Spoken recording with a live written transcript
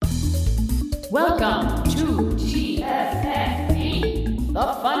Welcome to TFFP, the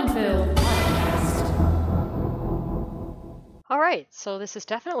Funville Podcast. All right, so this is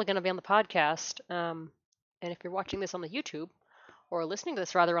definitely going to be on the podcast. And if you're watching this on the YouTube, or listening to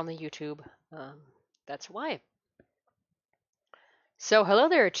this rather on the YouTube, that's why. So hello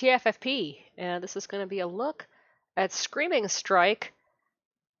there, TFFP, and this is going to be a look at Screaming Strike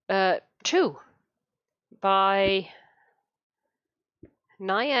 2 by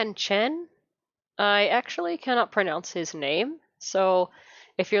Nyan Chen. I actually cannot pronounce his name, so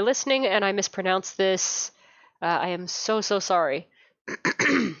if you're listening and I mispronounce this, I am so sorry.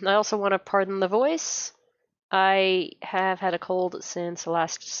 I also want to pardon the voice. I have had a cold since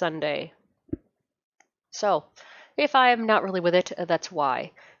last Sunday. So, if I am not really with it, that's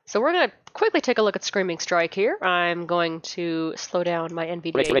why. So we're going to quickly take a look at Screaming Strike here. I'm going to slow down my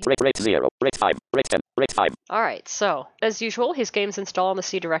NVDA. Rate 0, rate 5, rate 10, rate 5. Alright, so, as usual, his games install in the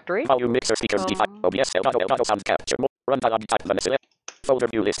C directory. Volume mixer speakers D5, OBS, auto sound capture, run dialog type Vanessa, folder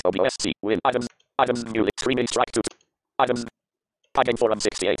view list, OBSC, win, items, new list, Screaming Strike 2, items, Pygame Forum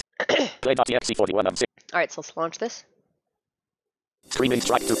 68, play.exe 41 of 6. Alright, so let's launch this. Screaming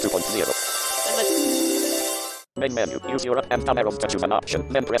Strike 2 2.0. And let's... Main menu, use your up and down arrows to choose an option,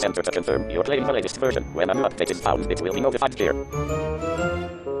 then press enter to confirm you're playing the latest version. When a new update is found, it will be notified here.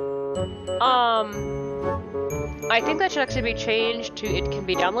 I think that should actually be changed to it can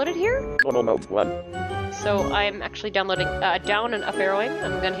be downloaded here. Normal mode 1, So I'm actually downloading down and up arrowing.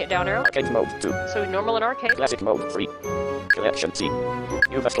 I'm going to hit down arrow. arcade mode 2, So normal and arcade. classic mode 3, collection C,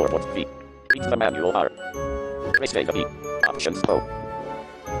 use the scoreboard V, read the manual R, erase data B, options O,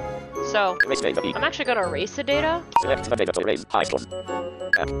 So erase data B, I'm actually going to erase the data. select the data to erase, titles,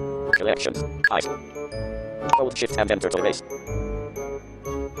 back, collections, I, hold shift and enter to erase.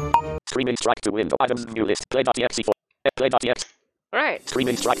 Screaming Strike 2 window, items, new list, play.exe 4, play.exe, Alright,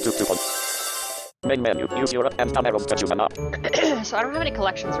 Screaming Strike 2 2. Main menu, use your up and down arrows to choose an op. so I don't have any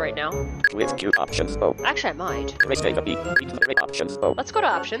collections right now. With Q options O. Actually, I might. Erase data B. Read the rate options O. Let's go to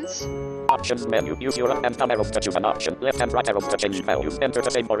options. Options menu, use your up and down arrows to choose an option. Left and right arrows to change values. Enter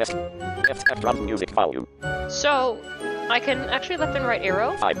the same or rest. Left background music volume. So I can actually left and right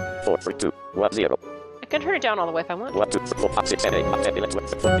arrow. 5, 4, 3, 2, 1, 0. I can turn it down all the way if I want. 1, 2, 3, 4, 5, 6, 7, 8, 9, 10, 11, 12,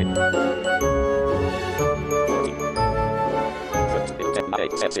 13, 14,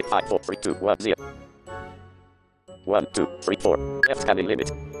 15, 5, 4, 3, 2, 1, 0. 1, 2, 3, 4. Left scanning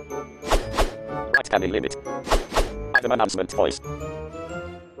limit. Right scanning limit. Item announcement voice.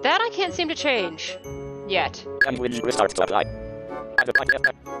 That I can't seem to change yet. Language restart to apply. Item right left,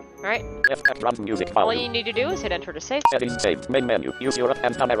 Alright, left background music all volume. you need to do is hit enter to save. Settings saved. Main menu. Use your up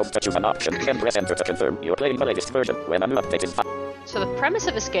and down arrows to choose an option. Then press enter to confirm you're playing the latest version. When a new update is found. So the premise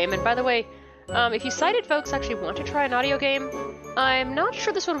of this game, and by the way, if you sighted folks actually want to try an audio game, I'm not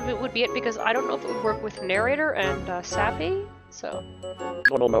sure this one would be it because I don't know if it would work with narrator and Sappy. So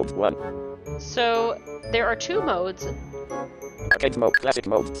Normal mode 1. So there are two modes. Arcade mode. Classic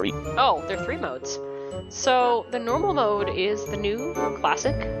mode 3. Oh, there are three modes. So the normal mode is the new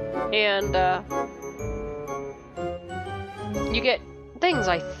classic, and you get things.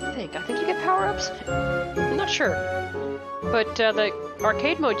 I think you get power-ups. I'm not sure, but the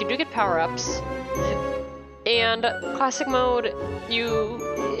arcade mode you do get power-ups, and classic mode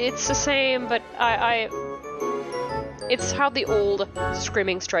it's the same, but it's how the old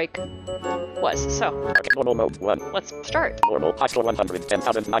Screaming Strike was. So Arcade normal mode 1. let's start. Normal. High score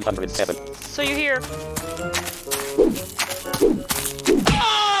 110,907. So you hear.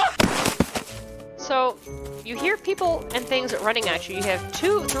 So you hear people and things running at you. You have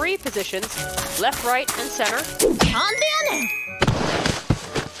 3 positions: left, right, and center.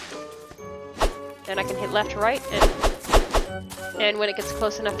 And I can hit left, right, and when it gets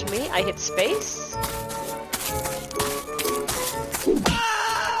close enough to me, I hit space.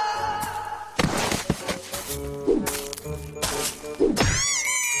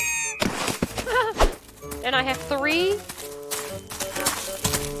 And I have 3.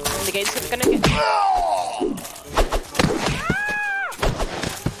 The game's gonna get.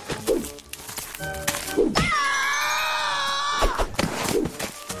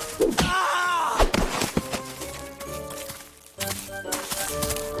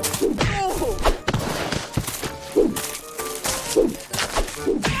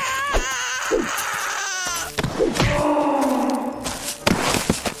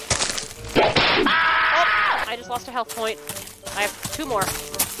 I just lost a health point. I have 2 more.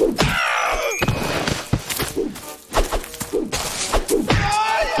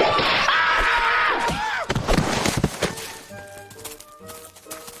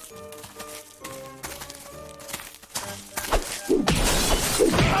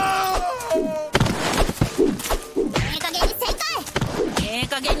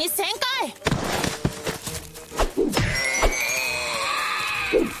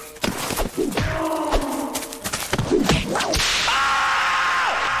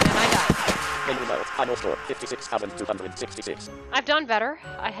 Final score 56,266. I've done better.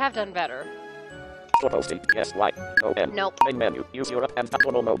 I have done better. Store posting. Yes, Y. No, N. Nope. Main menu. Use your up and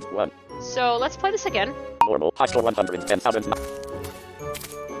normal mode 1. So let's play this again. Normal. High score 110,000.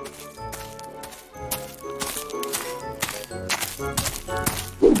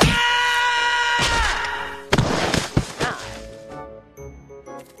 Ah.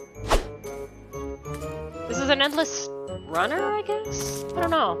 This is an endless runner, I guess? I don't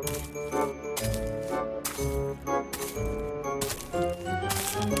know.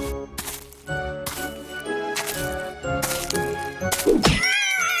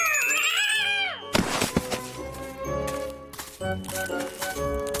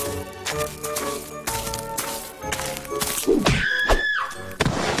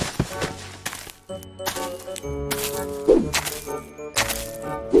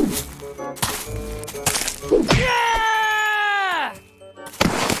 Yeah!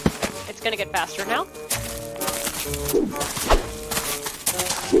 It's gonna get faster now.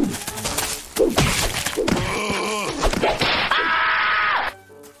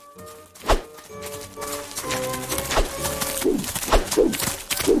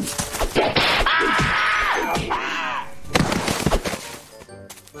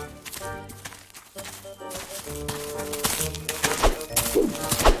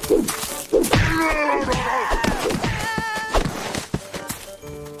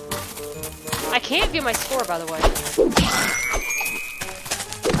 I can't view my score, by the way.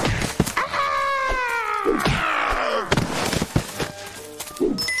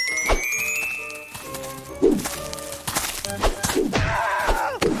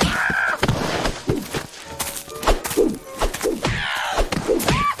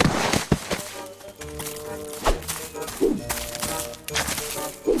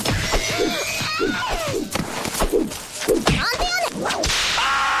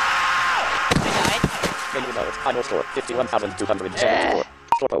 Menu mode. Final score 51,274.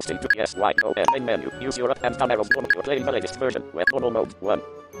 Store posting. Yes, Y. No, N. Main menu. Use your up and down arrow. You're playing the latest version. With normal mode 1.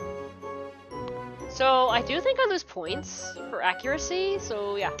 So I do think I lose points for accuracy,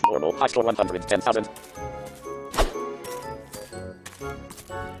 so yeah. Normal. High score 110,000.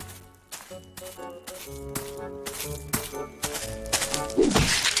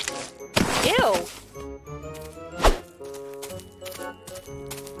 Ew!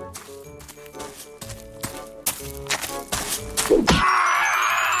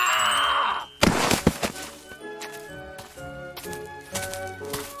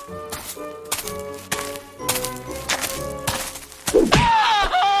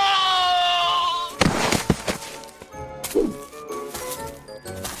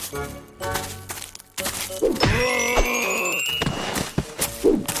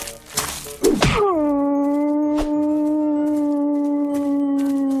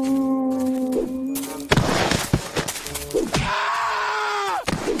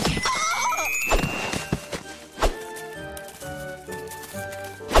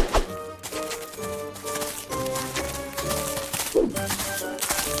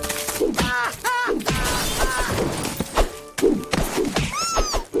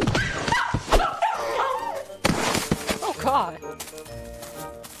 Oh god.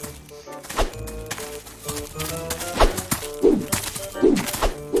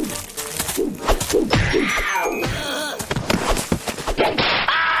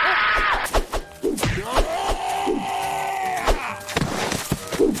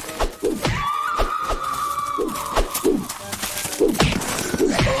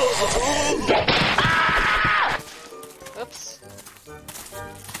 Oops.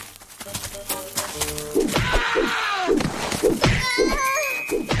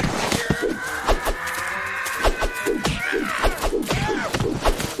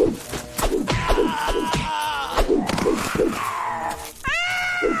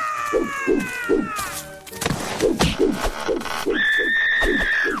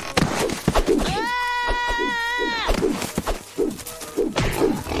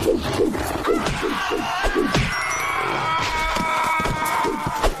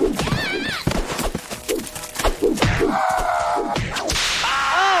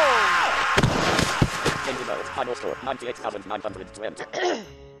 Menu mode. Final score 98,920.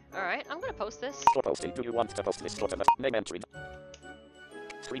 Alright, I'm gonna post this. Store posting. Do you want to post this tournament? Name entry.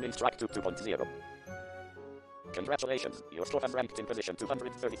 Streaming strike to 2.0. Congratulations, your store ranked in position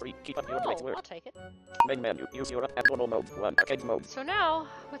 233. Keep up your great Oh, work. I'll take it. Main menu. Use your up and normal mode 1. Arcade mode. So now,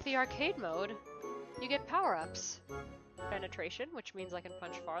 with the arcade mode, you get power-ups. Penetration, which means I can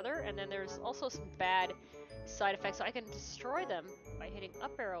punch farther, and then there's also some bad side effects. I can destroy them by hitting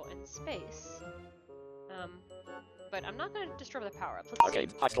up arrow and space. but I'm not going to disturb the power-ups. Let's see.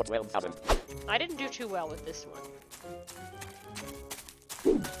 Arcade. High score 12,000. I didn't do too well with this one.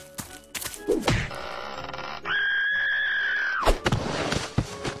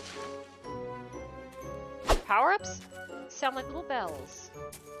 Power-ups sound like little bells.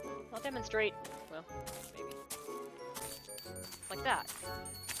 I'll demonstrate. Well, maybe. Like that.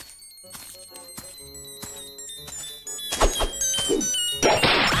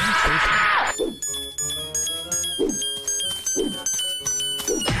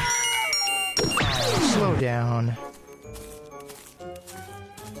 Slow down.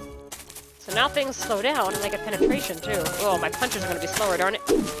 So now things slow down and I get penetration too. Oh, my punches are gonna be slower, darn it.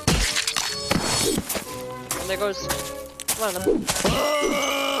 And there goes one of them.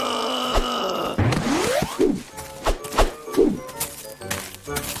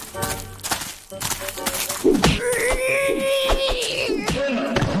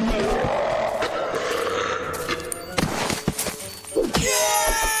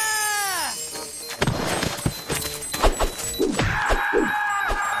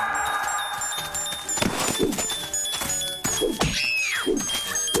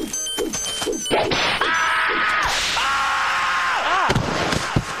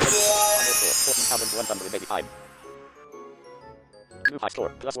 New high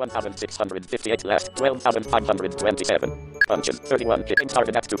score, plus 1,658 left, 12,527. Function, 31. Game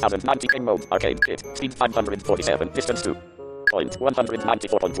started at 2090. Game mode, arcade hit, speed 547, distance 2. Point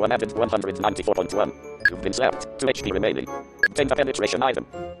 194.1 added 194.1. You've been slapped, 2 HP remaining. Obtained a penetration item.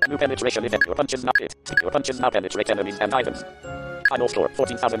 A new penetration event, your punches now hit. Your punches now penetrate enemies and items. Final score,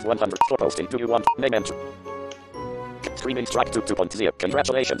 14,100. Store posting, do you want? Name entry. Screaming Strike 2.0.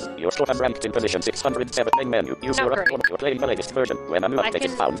 Congratulations, your store has ranked in position 607. Main menu. Use your great. You're playing the latest version. When a new update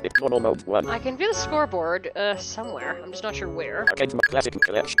is found, it's normal mode 1. I can view the scoreboard, somewhere. I'm just not sure where. Arcade mode classic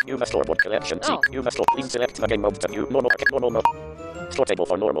collection. Use the scoreboard collection. See. Oh. Use the store. Please select the game mode to view normal arcade normal mode. Store table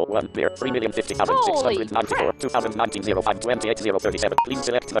for normal 1. Clear. 3,050,694. 2019 05 28 037. Please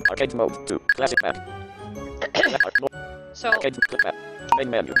select the arcade mode 2. Classic map. So, Arcade click map. Main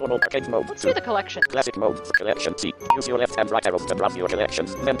menu. Normal arcade mode let's 2. see the collection. Classic mode for collection. C. Use your left and right arrows to browse your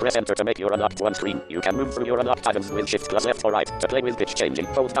collections. Then press enter to make your unlocked one screen. You can move through your unlocked items with shift plus left or right. To play with pitch changing,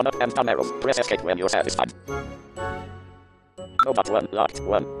 hold down up and down arrows. Press escape when you're satisfied. Nobot 1 locked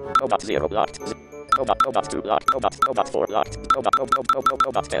 1. Nobot 0 locked. Nobot 2 locked. Nobot 4 locked.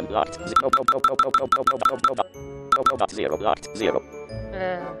 Nobot 10 locked. Nobot 0 locked 0.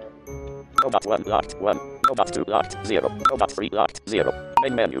 Nobot 1 locked 1. Nobot 2 locked 0. Nobot 3 locked 0.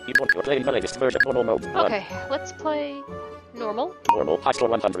 Main menu. You're playing the latest version. Normal mode 1. Okay, let's play normal. Normal. High score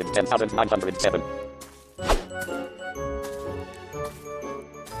 110,907.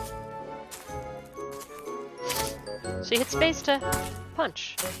 So you hit space to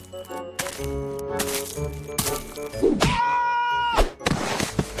punch.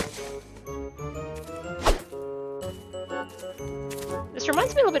 This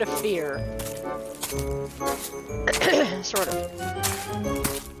reminds me a little bit of Fear. Sort of.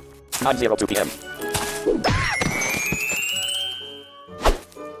 9:02 p.m.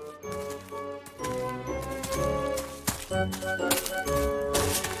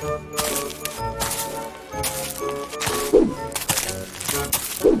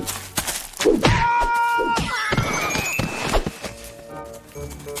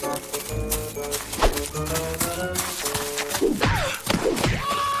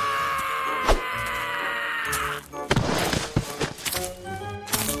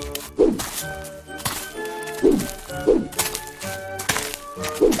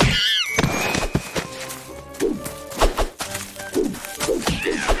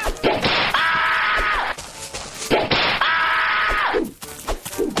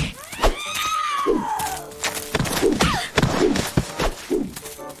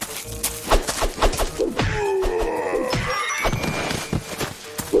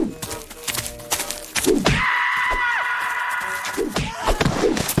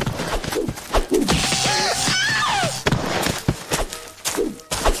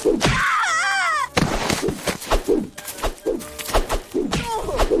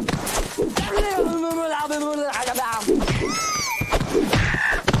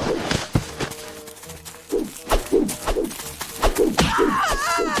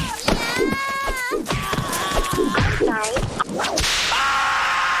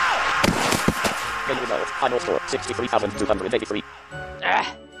 Final score 63,283.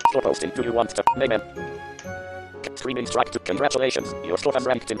 Store posting. Do you want to name it? Screaming Strike 2. Congratulations. Your store has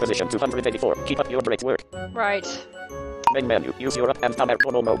ranked in position 284. Keep up your great work. Right. Main menu. Use your up and down arrow.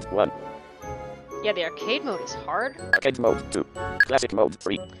 Normal mode 1. Yeah, the arcade mode is hard. Arcade mode 2. Classic mode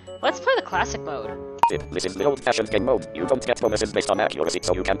 3. Let's play the classic mode. Tip. This is the old-fashioned game mode. You don't get bonuses based on accuracy,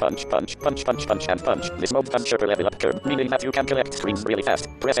 so you can punch, and punch. This mode punch your level up curve, meaning that you can collect screens really fast.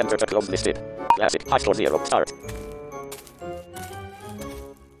 Press enter to close this tip. Classic. High score 0. Start.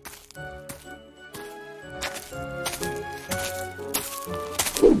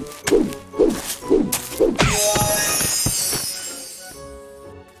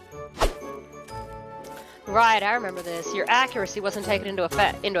 Right, I remember this. Your accuracy wasn't taken into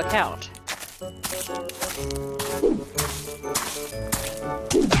account.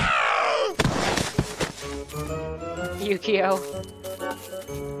 Yukio.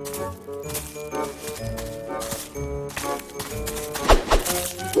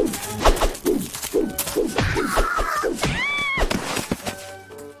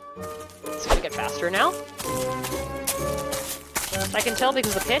 It's gonna get faster now. I can tell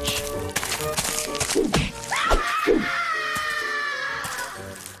because of the pitch.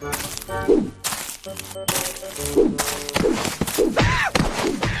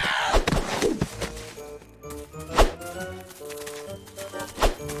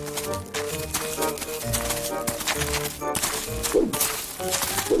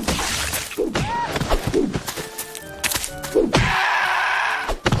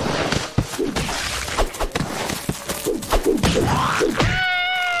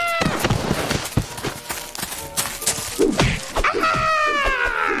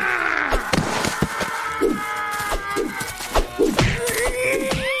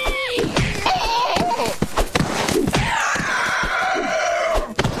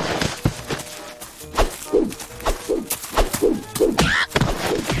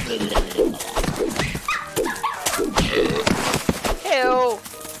 Ew!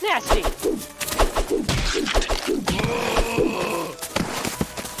 Nasty!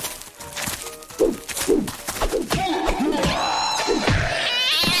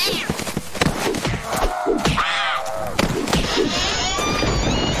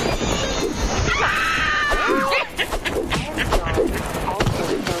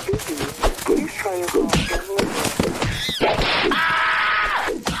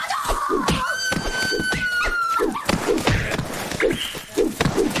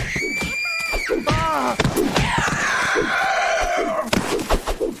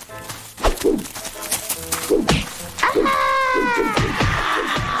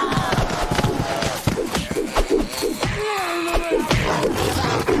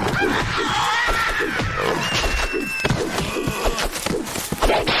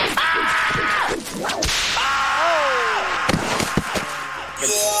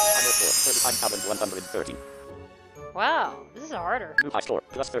 Wow, this is harder. New high score,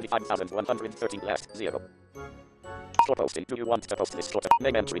 plus 35,113 left, 0. Store posting. Do you want to post this store?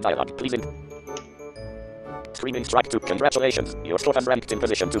 Name entry dialog, please. Screaming strike 2. Congratulations. Your store ranked in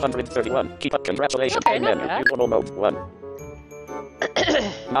position 231. Keep up. Congratulations. Okay, Main not menu. bad. Normal mode 1.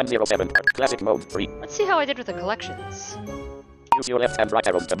 907. Classic mode 3. Let's see how I did with the collections. Use your left and right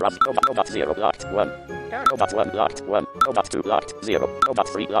arrows to browse. Nobot 0 locked 1. Nobot 1 locked 1. Nobot 2 locked 0. Nobot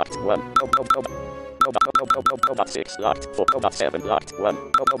 3 locked 1. Nobot 6 locked 4. Nobot 7 locked 1.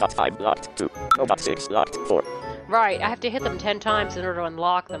 Nobot 5 locked 2. Nobot 6 locked 4. Right, I have to hit them 10 times in order to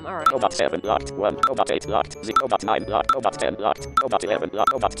unlock them. Alright. Nobot 7 locked 1. Nobot 8 locked 0. Nobot 9 locked. Nobot 10 locked. Nobot 11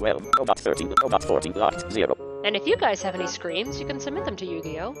 locked. Nobot 12. Nobot 13. Nobot 14 locked 0. And if you guys have any screams, you can submit them to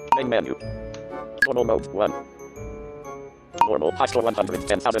Yu-Gi-Oh! Main menu. Normal mode 1. Normal. High score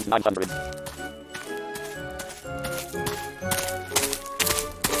 110,900.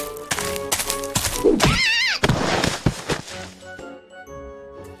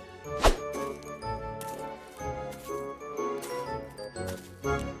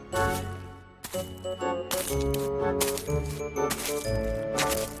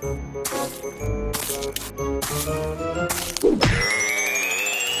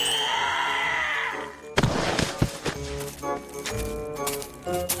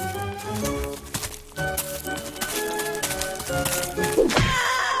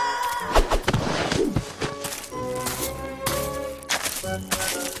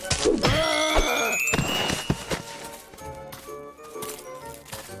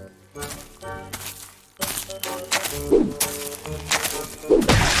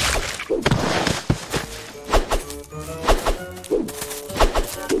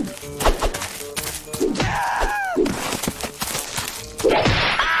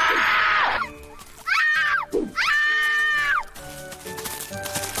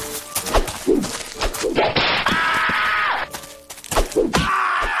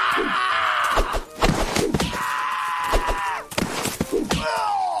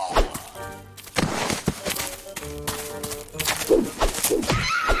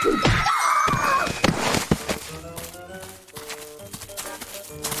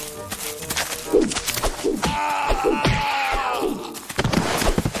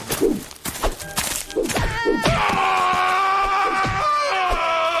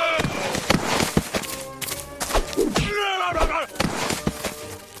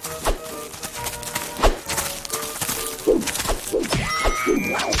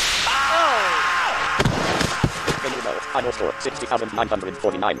 Final score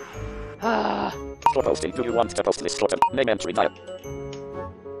 60,949. Ah, Store posting. Do you want to post this store? Name entry dial.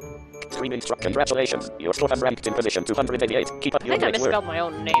 Stream instruct. Congratulations. Your store has ranked in position 288. Keep up I your think I great work. misspelled my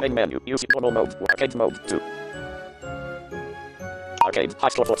own name. Main menu. Use normal mode. Arcade mode 2. Arcade. High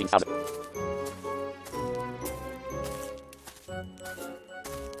score 14,000.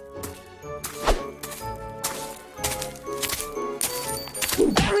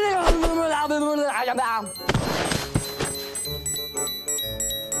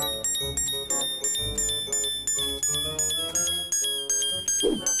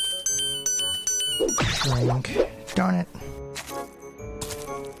 Drink. Darn it.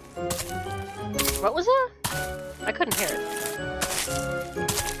 What was that? I couldn't hear it.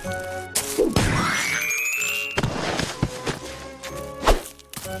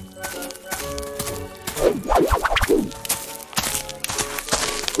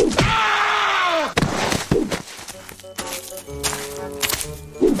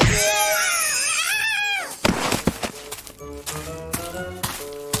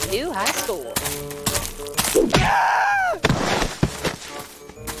 New high score.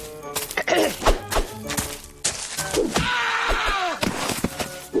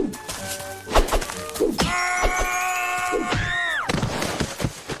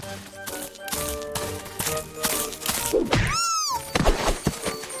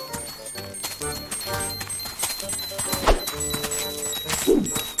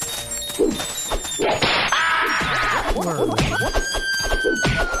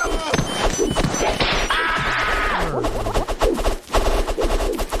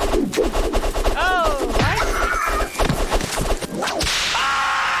 Oh,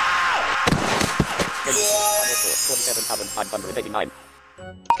 Final score 47,589.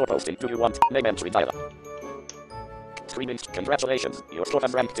 Store posting. Do you want name entry dial? Streaming. Congratulations. Your store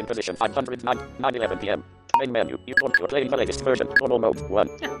has ranked in position 509. 9:11 p.m. Main menu. You're playing the latest version. Normal mode 1.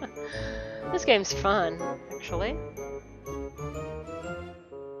 this game's fun, actually.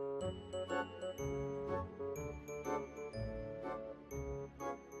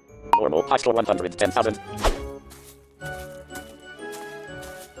 Normal. High score 110,000.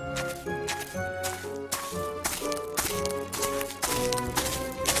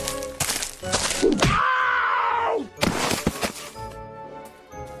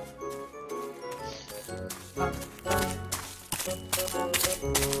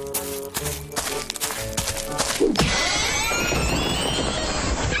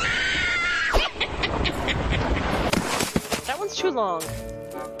 That one's too long.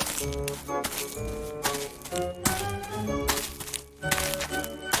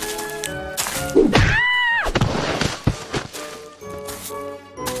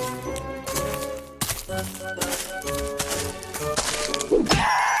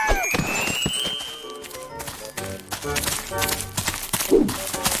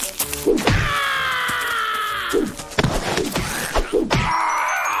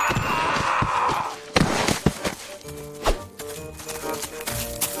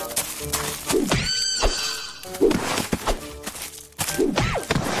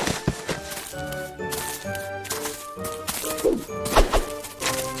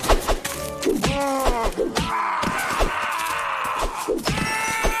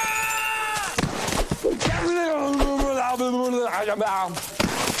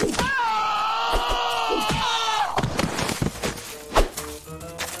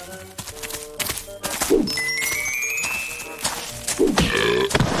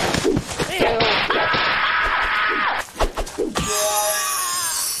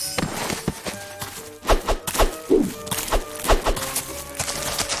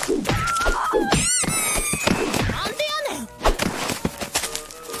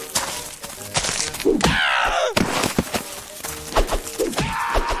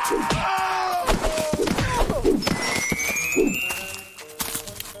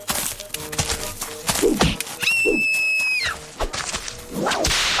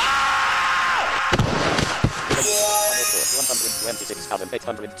 Final score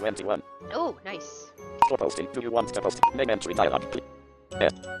 126,821. Oh, nice. Store posting. Do you want to post name entry dialog?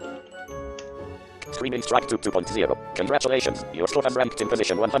 Yes. Streaming strike to 2.0. Congratulations. Your store has ranked in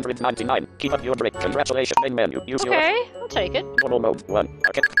position 199. Keep up your break. Congratulations. Main menu. Use your Okay, I'll take it. normal mode 1.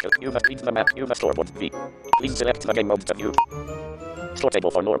 Arcade. You have read the map. You have scoreboard V. Please select the game mode that you. Store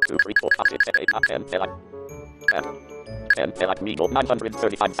table for norm 2, 3, 4, 5, 6, 7, 8, 9, 10, 11. 10, select Meagle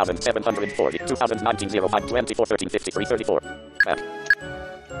 935,740. 2019 05 24 13 53 34. Back.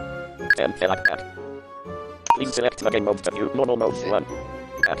 10, select back. Please select the game mode that you. Normal mode 1.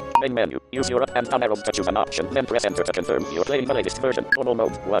 Back. Main menu. Use your up and down arrow to choose an option. Then press enter to confirm you're playing the latest version. Normal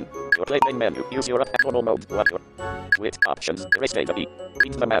mode 1. You're playing main menu. Use your up and normal mode 1. Quit options. Erase data B.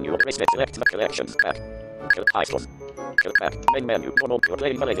 Read the manual. Erase data. Select the collection. Back. Icon. Back. Main menu. Normal. You're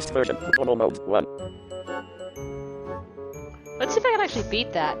playing the latest version. Normal mode 1. Let's see if I can actually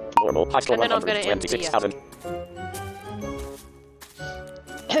beat that. Normal. High score And then I'm gonna end the, 126,000.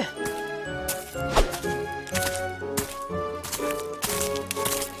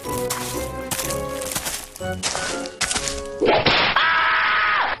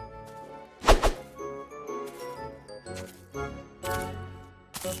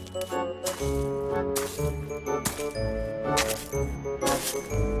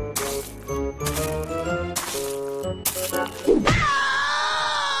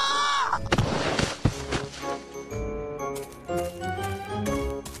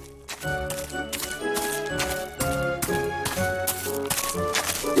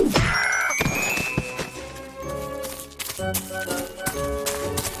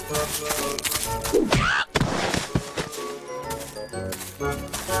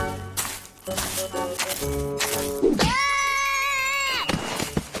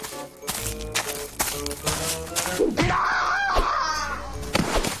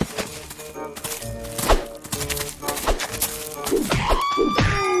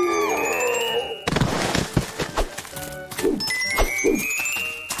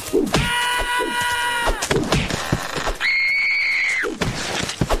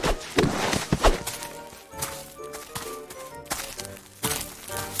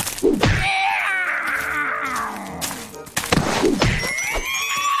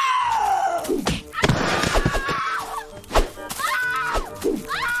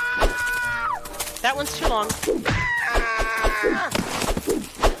 That one's too long.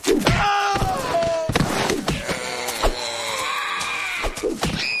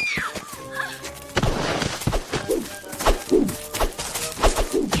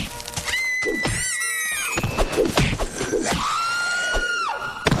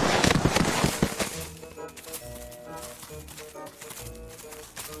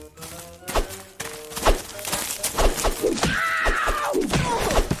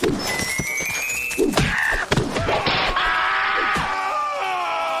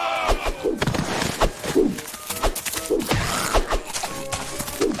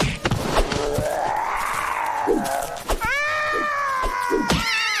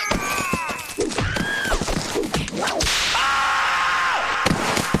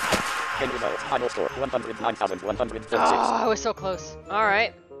 Final score 109,136. Oh, I was so close.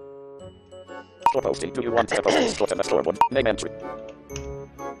 Alright. Store posting. Do you want to post store and store 1? Name entry.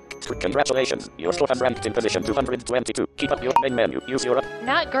 Congratulations. Your store ranked in position 222. Keep up your main menu. Use your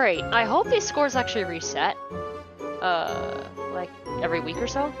Not great. I hope these scores actually reset. Like every week or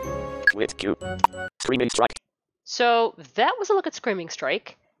so. Quit queue. Screaming strike. So that was a look at Screaming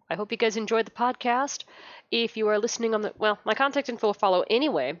Strike. I hope you guys enjoyed the podcast. If you are listening on the... Well, my contact info will follow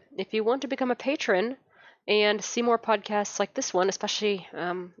anyway. If you want to become a patron and see more podcasts like this one, especially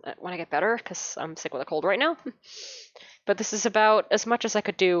when I get better, because I'm sick with a cold right now. But this is about as much as I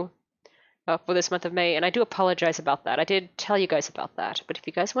could do for this month of May, and I do apologize about that. I did tell you guys about that. But if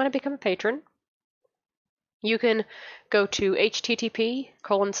you guys want to become a patron, you can go to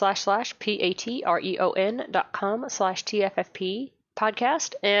http://patreon.com/TFFP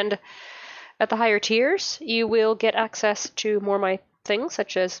podcast, and at the higher tiers, you will get access to more of my things,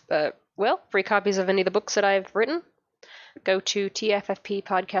 such as, free copies of any of the books that I've written. Go to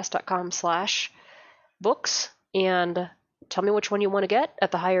tffppodcast.com/books and tell me which one you want to get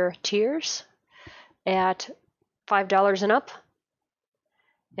at the higher tiers at $5 and up.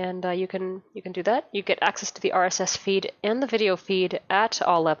 And you can do that. You get access to the RSS feed and the video feed at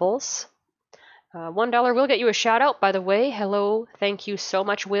all levels. $1 will get you a shout out, by the way. Hello, thank you so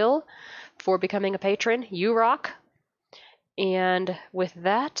much, Will, for becoming a patron. You rock. And with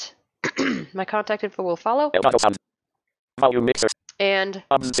that, my contact info will follow. And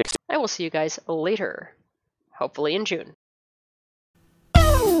I will see you guys later, hopefully in June.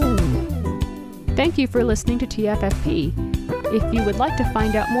 Thank you for listening to TFFP. If you would like to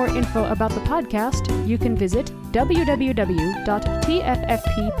find out more info about the podcast, you can visit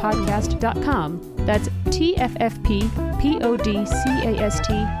www.tffppodcast.com. That's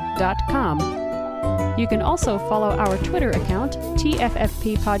tffppodcast.com. You can also follow our Twitter account,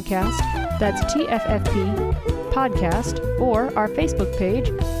 TFFP Podcast, that's TFFP Podcast, or our Facebook page,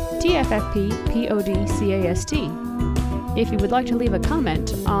 TFFP PODCAST. If you would like to leave a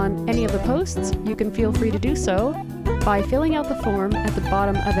comment on any of the posts, you can feel free to do so by filling out the form at the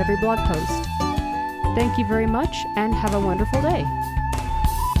bottom of every blog post. Thank you very much, and have a wonderful day.